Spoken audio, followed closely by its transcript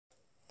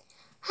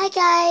Hi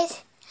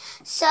guys.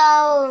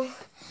 So,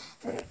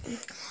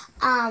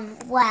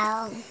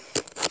 well,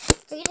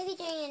 we're gonna be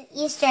doing an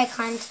Easter egg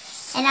hunt,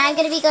 and I'm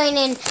gonna be going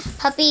in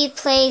Puppy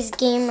Plays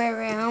Gamer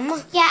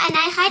Room. Yeah, and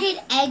I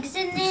hid eggs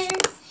in there,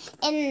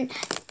 and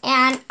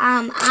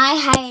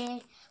I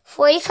hid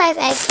 45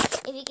 eggs.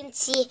 If you can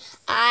see,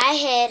 I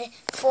hid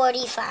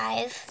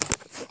 45,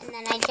 and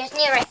then I just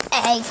need to write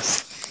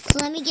eggs. So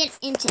let me get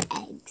into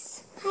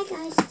eggs. Hi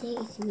guys, today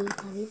is me,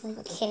 Puppy Plays.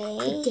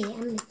 Okay. Today I'm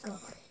gonna go.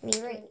 We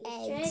write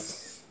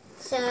eggs.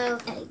 So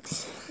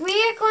Eggs. we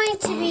are going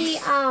to be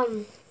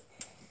I'm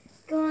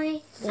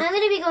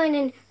gonna be going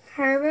in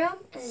her room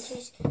and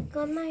she's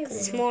going in my room.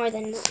 It's more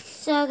than one.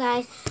 So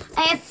guys,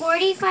 I have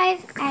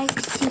 45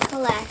 eggs to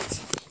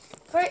collect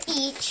for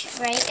each,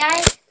 right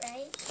guys?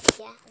 Right?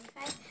 Yeah.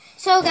 45.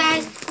 So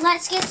guys,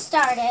 let's get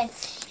started.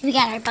 We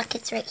got our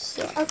buckets right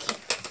here. Okay.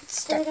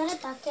 So we got a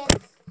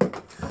bucket.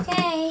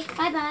 Okay.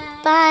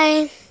 Bye-bye.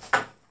 Bye.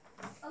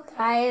 Okay.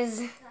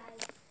 Guys,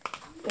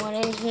 one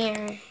in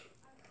here.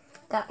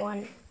 Got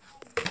one.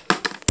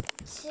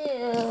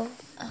 Two.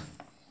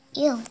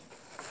 Ew.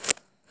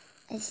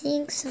 I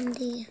think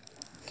somebody...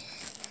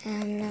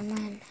 never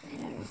mind. I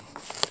don't know.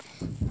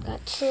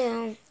 Got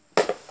two.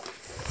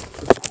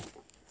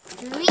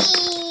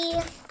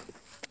 3.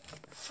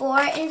 4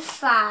 and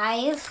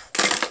 5.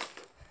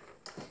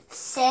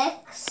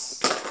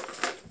 6.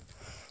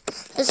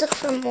 Let's look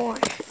for more.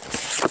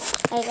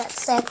 I got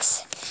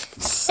 6.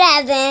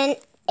 7,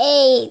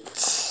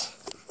 8.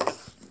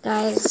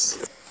 Guys.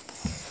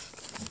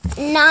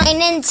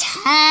 9 and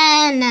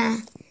 10.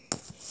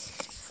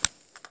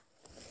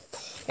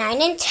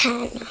 9 and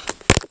 10.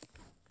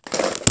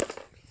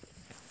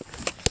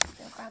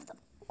 Grab the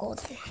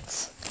golden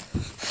ones.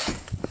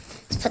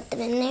 Let's put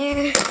them in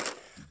there.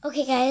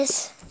 Okay,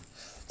 guys.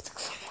 Let's look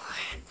for more.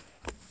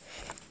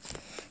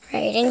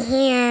 Right in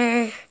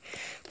here.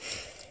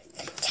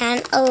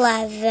 10,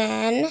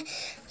 11.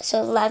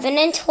 So 11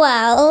 and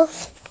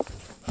 12.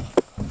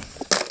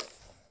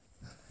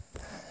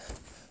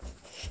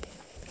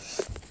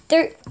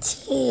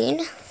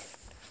 13.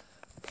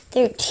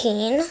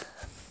 14.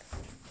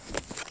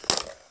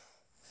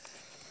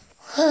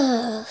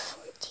 14.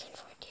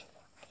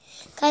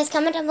 Guys,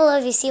 comment down below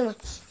if you see one.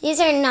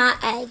 These are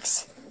not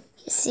eggs.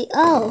 You see,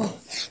 oh,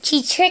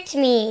 she tricked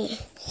me.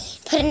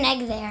 Put an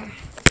egg there.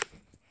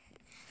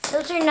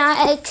 Those are not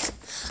eggs.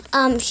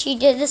 She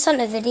did this on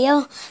a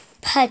video.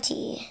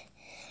 Putty.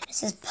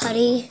 This is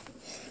Putty.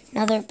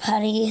 Another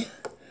Putty.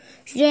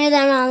 She did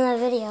that on the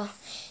video.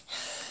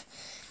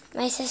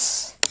 My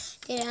sis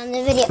did it on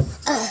the video.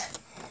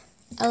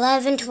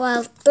 11,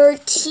 12,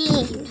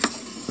 13.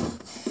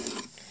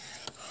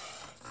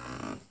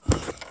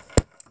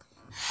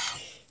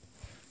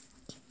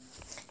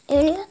 I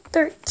only got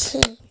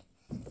 13.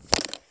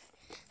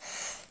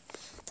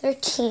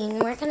 13.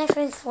 Where can I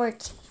find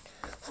 14?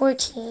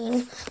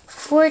 14.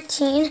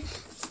 14.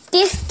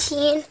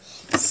 15.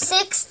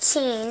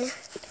 16.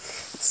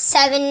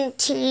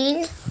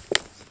 17.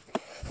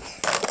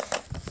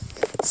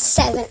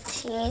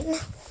 17.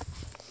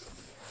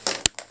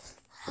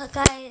 Oh,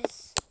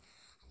 guys,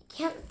 I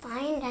can't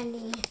find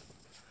any.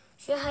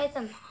 Should hide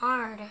them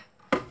hard.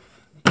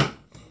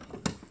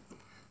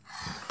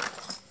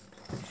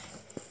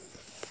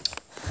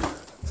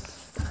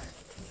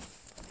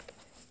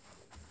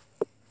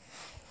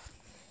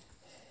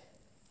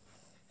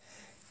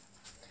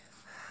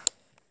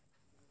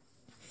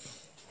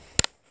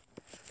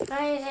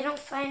 Guys, I don't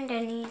find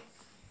any.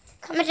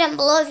 Comment down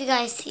below if you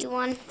guys see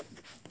one.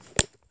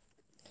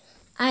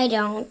 I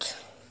don't.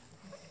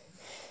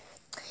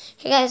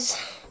 Hey guys.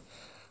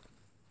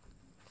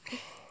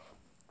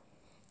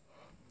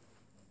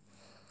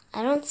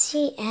 I don't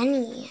see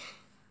any.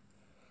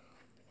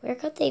 Where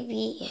could they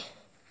be?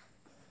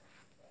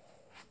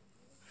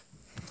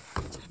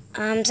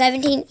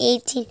 17,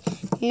 18,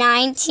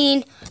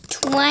 19,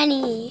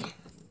 20.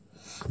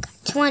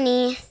 Got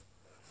 20.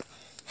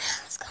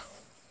 Let's go.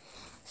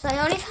 So I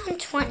only found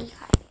 20,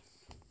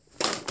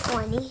 guys.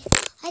 20.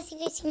 I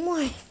think I see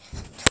more.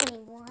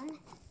 21,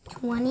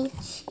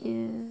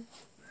 22.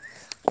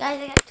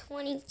 Guys, I got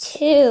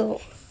 22.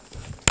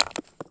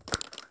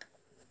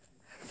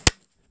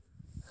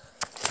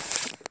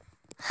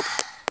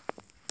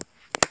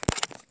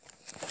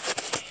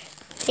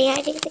 See,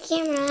 I take the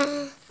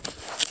camera.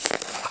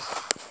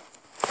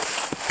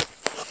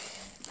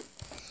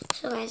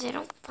 So guys, I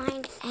don't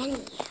find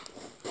any.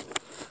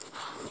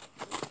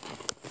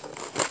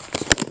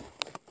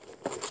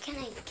 Can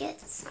I get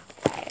some,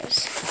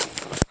 guys?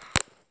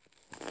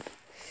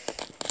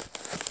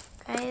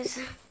 Guys,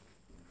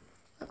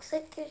 looks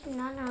like there's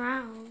none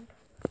around.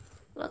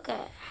 Look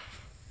at.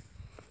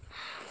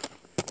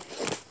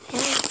 I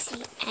don't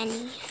see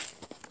any.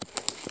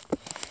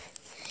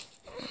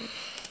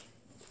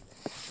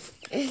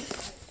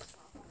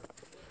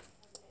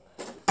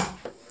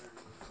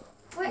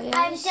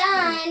 I'm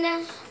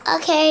done.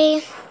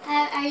 Okay.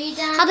 Are you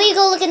done? How about you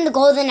go look in the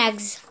golden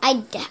eggs?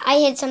 I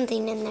hid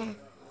something in there.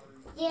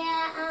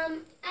 Yeah,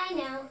 I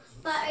know.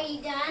 But are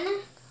you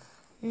done?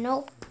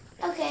 Nope.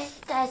 Okay,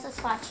 guys,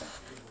 let's watch it.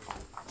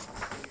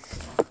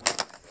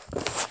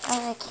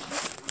 I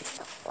can't.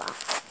 Wow.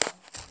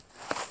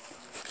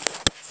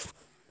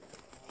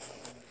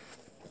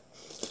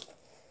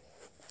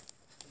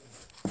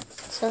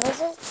 So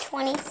this is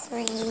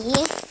 23.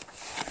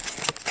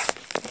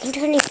 What can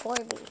 24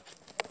 be?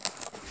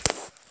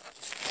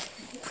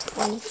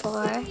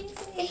 24.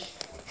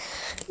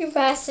 You're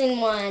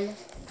passing one.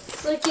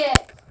 Look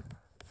at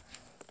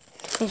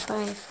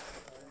 25.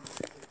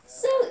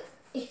 so.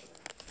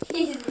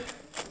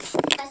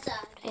 That's a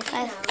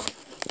 25.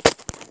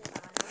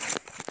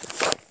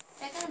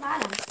 Check on the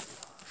bottom.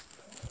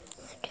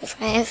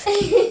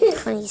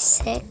 25.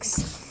 26.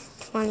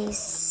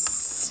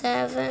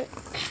 27.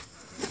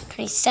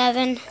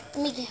 27.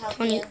 Let me help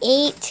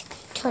 28.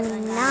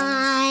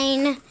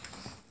 29.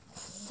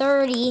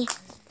 30.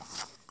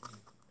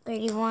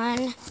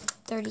 31.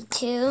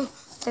 32.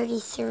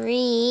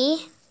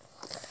 33.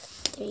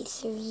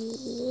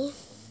 33.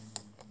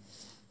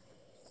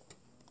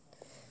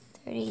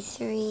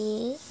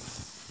 33.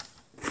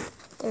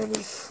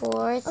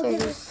 34,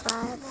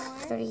 35,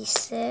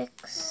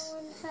 36,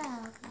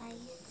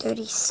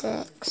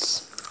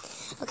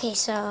 36. Okay,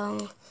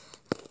 so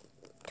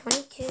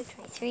 22,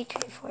 23,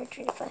 24,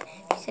 25,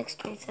 26,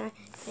 27,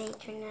 28,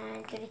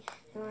 29, 30,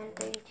 31,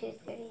 32,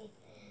 30,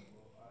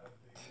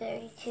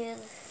 32,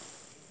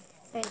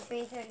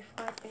 33,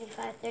 34,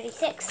 35,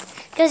 36.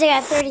 Because I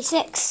got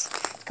 36.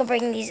 Let's go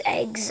bring these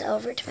eggs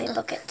over to my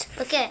bucket.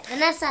 Look at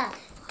Vanessa.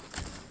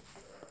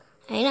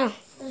 I know.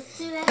 Let's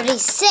do that.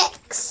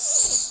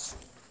 36.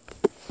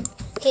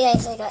 Okay,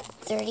 guys, I got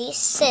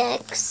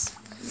 36.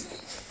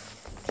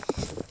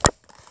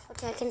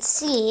 Okay, I can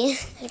see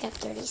I got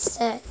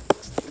 36.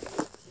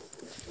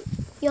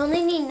 You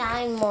only need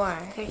 9 more.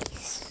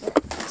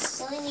 36.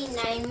 You only need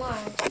 9 more.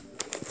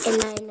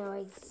 And I know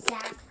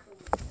exactly.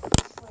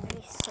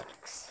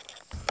 36.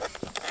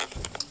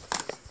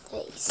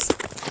 36.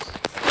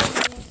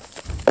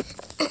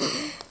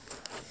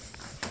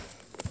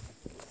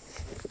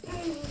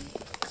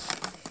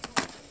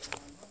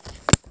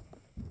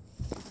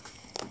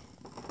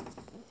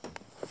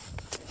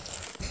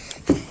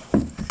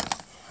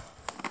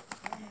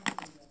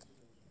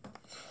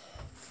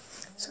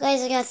 So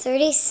guys, I got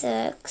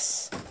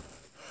 36.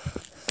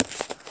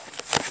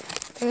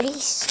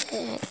 36.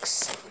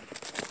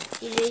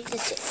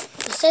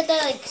 You said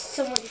that like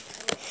someone.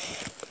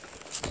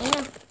 I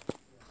know.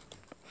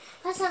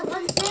 That's not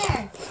one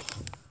there.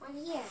 One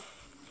here.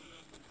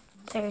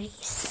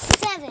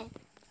 37.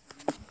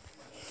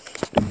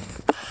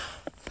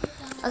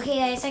 Okay,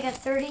 guys, I got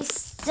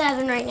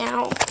 37 right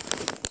now.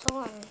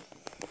 Hold on.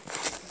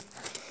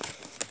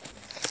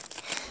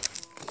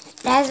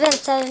 It has been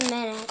 7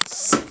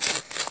 minutes.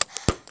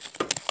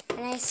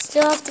 And I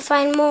still have to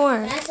find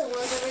more. That's the one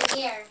over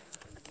here.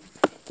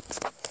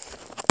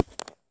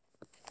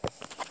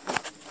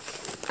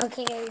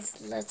 Okay, guys,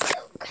 let's go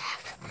grab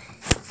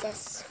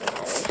this one.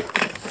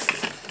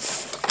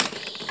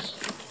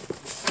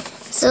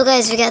 So,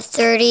 guys, we got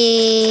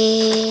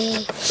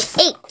 38.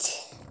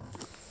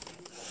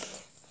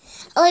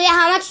 Oh, yeah,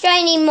 how much do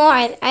I need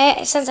more?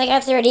 Since I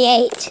got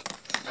 38.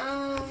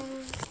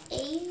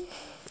 8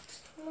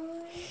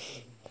 more.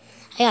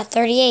 I got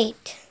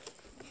 38.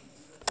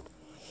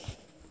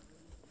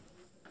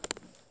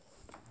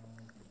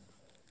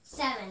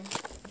 7.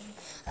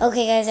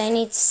 Okay, guys, I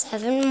need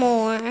 7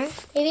 more.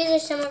 Maybe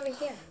there's some over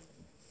here.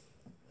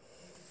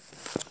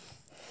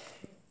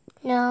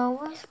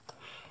 No.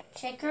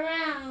 Check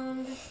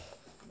around.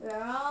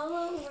 They're all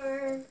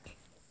over.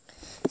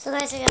 So,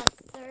 guys, I got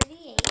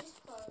 38.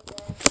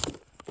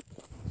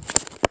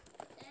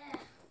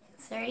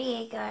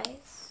 38,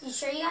 guys. You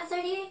sure you got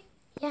 38?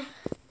 Yeah.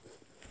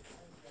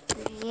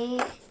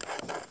 38.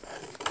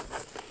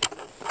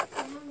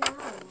 I don't know.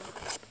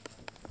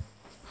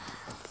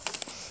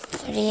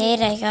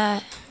 38, I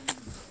got.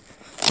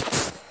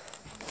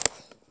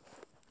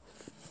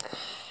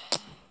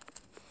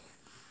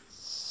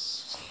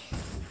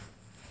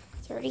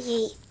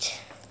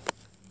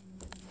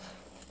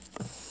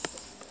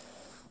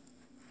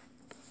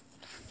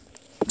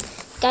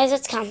 Guys,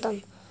 let's count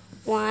them.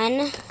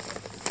 1,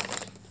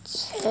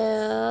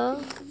 2,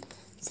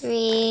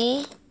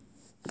 3,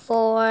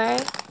 4,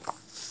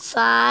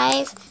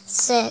 5,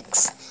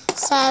 6,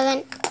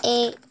 7,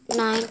 8,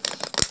 9,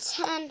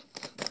 10,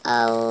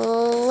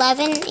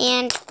 11,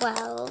 and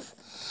 12.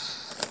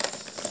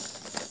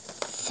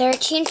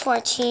 13,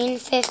 14,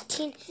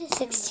 15,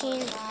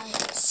 16,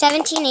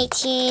 17,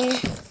 18,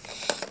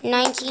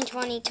 19,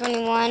 20,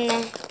 21,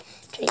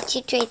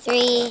 22,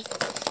 23,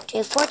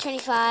 24,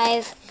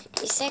 25,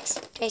 26,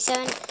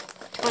 27,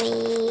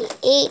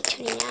 28,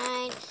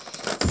 29,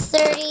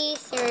 30,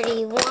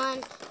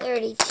 31,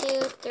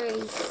 32,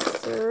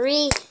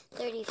 33,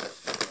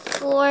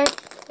 34,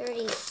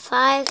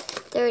 35,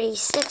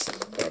 36,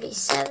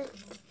 37,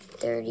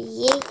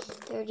 38,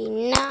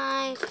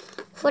 39,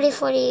 40,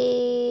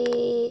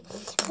 40,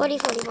 40,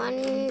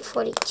 41,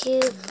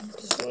 42,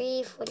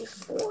 43,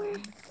 44.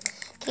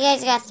 Okay,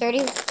 guys, I got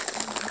 30,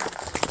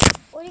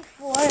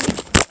 44,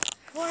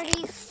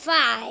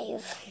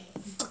 45.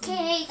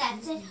 Okay,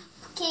 that's it.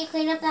 Can you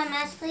clean up that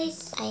mess,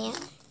 please? I am.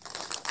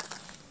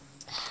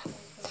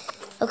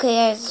 Okay,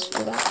 guys,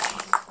 we got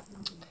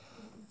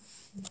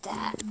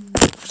that.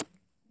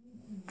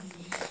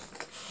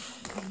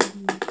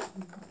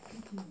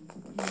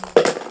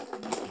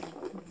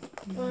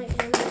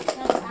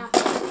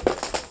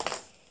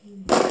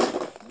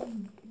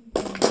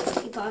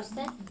 You paused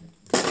it?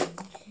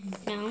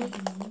 No.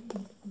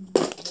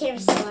 The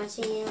camera's still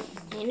watching you.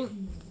 I know.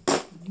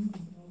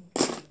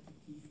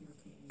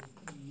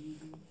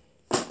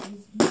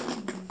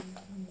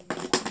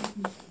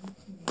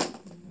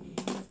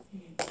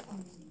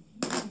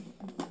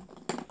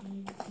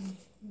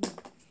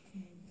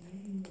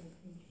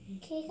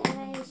 Okay,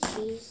 guys,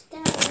 she's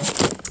done.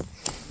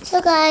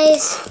 So,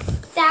 guys,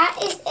 That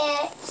is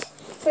it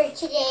for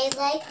today.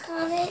 Like,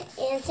 comment,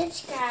 and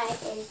subscribe,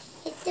 and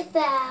hit the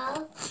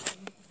bell.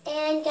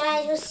 And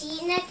guys, we'll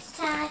see you next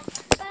time.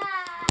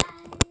 Bye.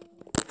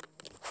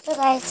 so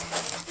guys,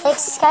 like,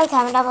 subscribe,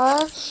 comment down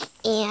below,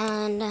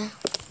 and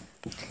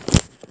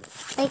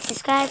like,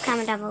 subscribe,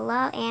 comment down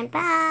below, and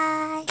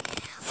bye.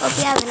 Hope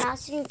you have an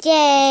awesome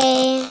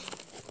day.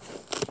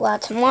 Well,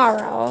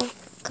 tomorrow,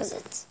 because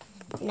it's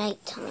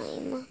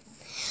nighttime.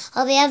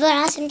 Hope you have an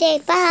awesome day.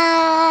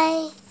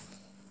 Bye.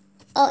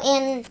 Oh,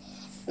 and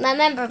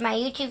remember, my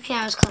YouTube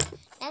channel is called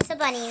Nessa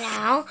Bunny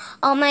now.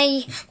 All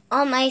my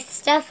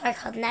stuff are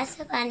called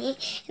Nessa Bunny.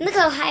 And look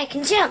how high I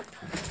can jump.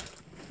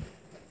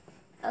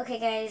 Okay,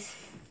 guys.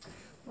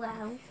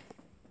 Well,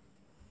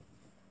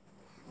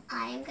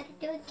 I'm going to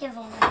do a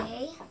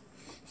giveaway.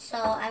 So,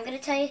 I'm going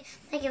to tell you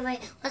the giveaway.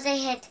 Once I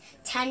hit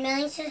 10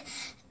 million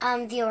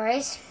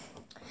viewers,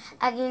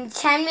 I gain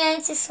 10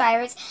 million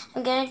subscribers,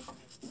 I'm going to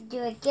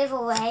do a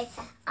giveaway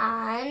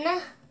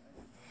on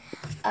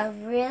a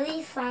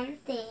really fun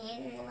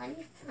thing. Let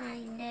me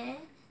find it.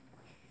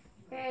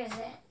 Where is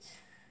it?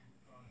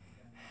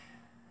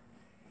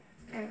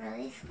 A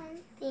really fun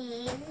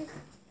thing.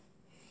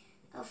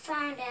 Oh,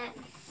 found it.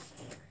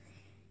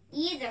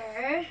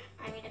 Either,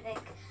 I'm gonna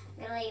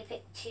let you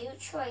pick two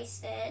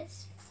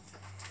choices.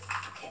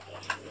 Okay,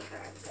 let me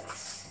grab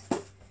this.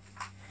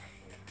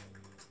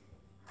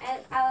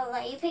 I will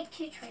let you pick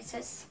two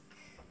choices.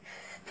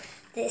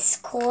 This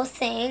cool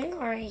thing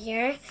right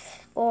here,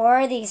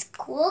 or these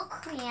cool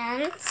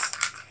crayons.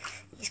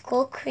 These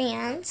cool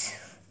crayons.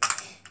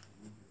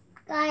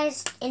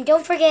 Guys, and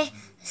don't forget to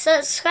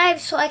subscribe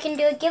so I can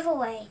do a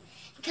giveaway.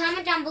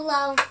 Comment down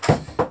below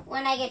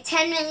when I get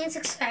 10 million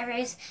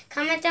subscribers.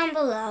 Comment down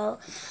below.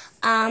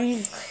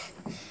 I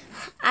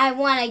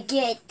want to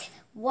get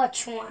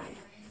which one.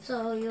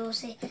 So you'll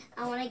see,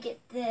 I want to get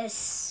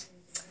this.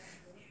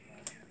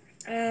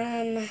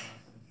 I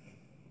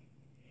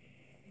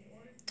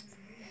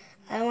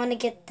want to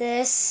get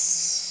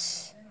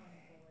this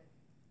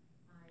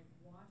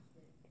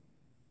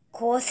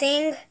cool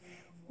thing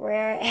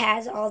where it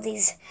has all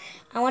these.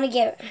 I want to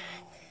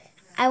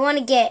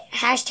get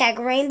hashtag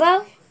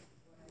rainbow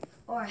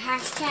or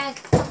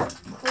hashtag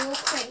cool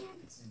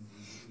crayons.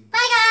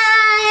 Bye,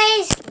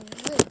 guys.